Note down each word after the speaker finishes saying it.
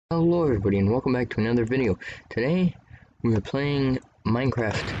Hello everybody and welcome back to another video. Today we are playing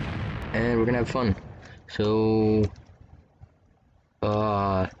Minecraft and we're gonna have fun. So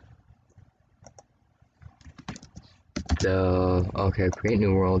okay, create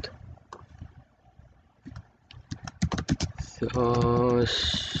new world. So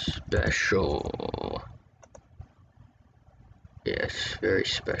special. Yes, very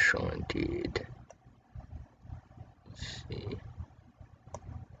special indeed. Let's see.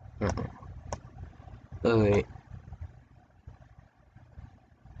 Alright.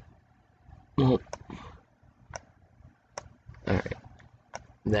 Well, alright.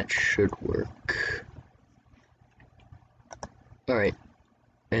 That should work. Alright.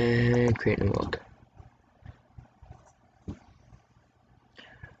 And create new world.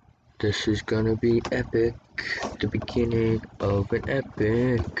 This is gonna be epic. The beginning of an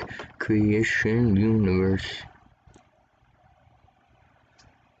epic creation universe.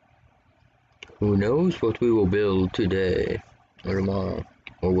 Who knows what we will build today or tomorrow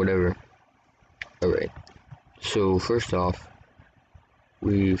or whatever. Alright. So first off,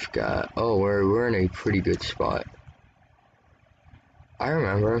 we've got we're in a pretty good spot. I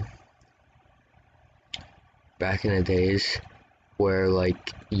remember back in the days where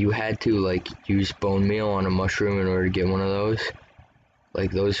like you had to like use bone meal on a mushroom in order to get one of those.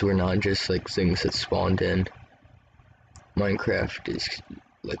 Like those were not just like things that spawned in. Minecraft is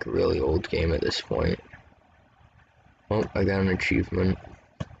like a really old game at this point. Oh, I got an achievement.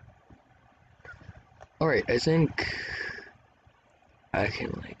 Alright, I think I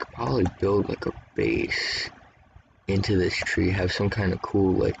can like probably build like a base into this tree, have some kind of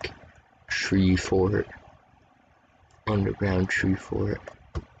cool like tree fort, underground tree fort.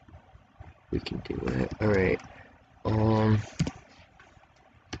 We can do it. Alright,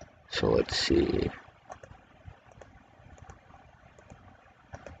 so let's see.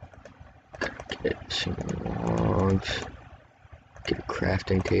 Get some logs, get a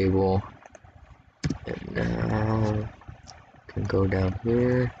crafting table, and now can go down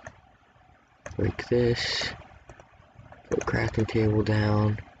here, like this, put a crafting table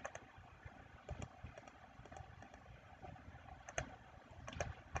down.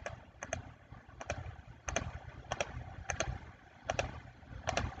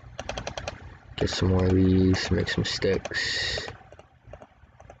 Get some more of these, make some sticks.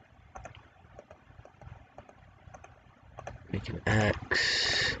 Make an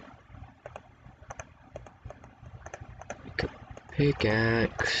axe. Make a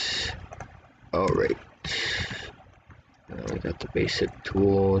pickaxe. Alright. Now we got the basic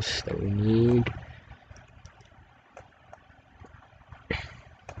tools that we need.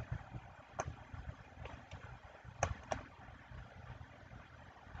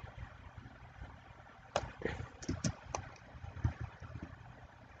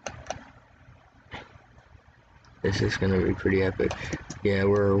 This is gonna be pretty epic. Yeah,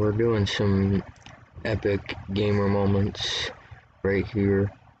 we're doing some epic gamer moments right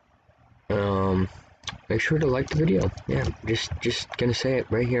here. Make sure to like the video. Yeah, just gonna say it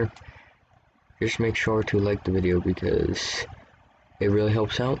right here. Just make sure to like the video because it really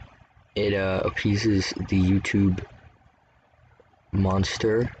helps out. It appeases the YouTube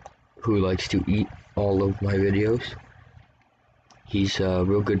monster who likes to eat all of my videos. He's a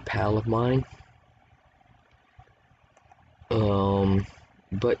real good pal of mine.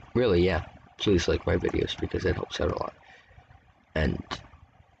 But really, yeah, please like my videos because it helps out a lot. And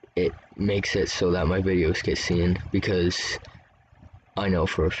it makes it so that my videos get seen because I know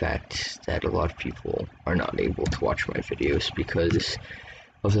for a fact that a lot of people are not able to watch my videos because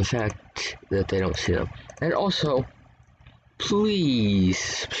of the fact that they don't see them. And also, please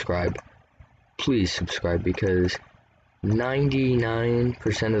subscribe. Please subscribe because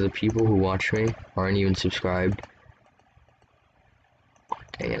 99% of the people who watch me aren't even subscribed.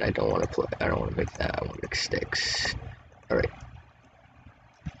 Dang it, I don't want to make that. I want to make sticks. Alright.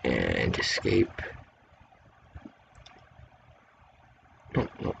 And escape. No.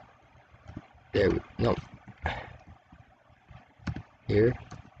 There we no. Here.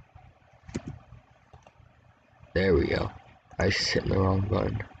 There we go. I was hitting the wrong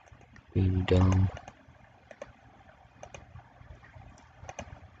button. Being dumb.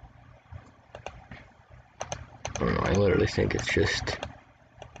 I don't know, I literally think it's just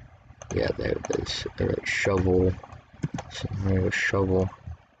there's a shovel. So I have a shovel.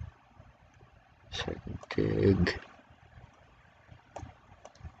 So I can dig.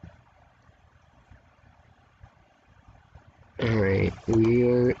 Alright, we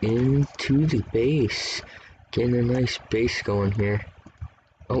are into the base. Getting a nice base going here.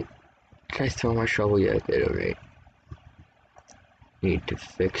 Oh, did I throw my shovel? Yeah, I did, alright. Need to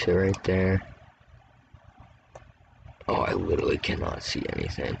fix it right there. Oh, I literally cannot see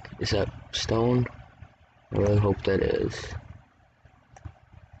anything. Is that stone? I really hope that is.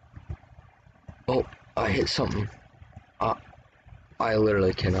 Oh, I hit something. I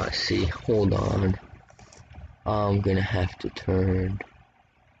literally cannot see. Hold on. I'm gonna have to turn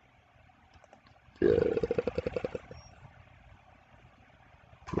the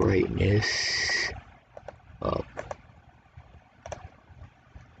brightness up.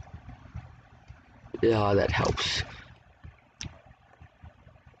 Yeah, that helps.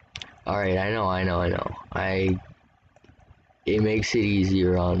 Alright, I know. It makes it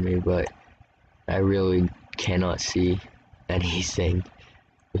easier on me, but I really cannot see anything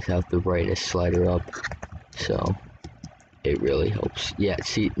without the brightness slider up. So, it really helps. Yeah,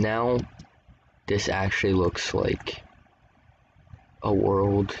 see, now this actually looks like a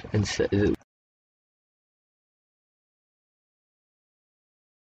world instead.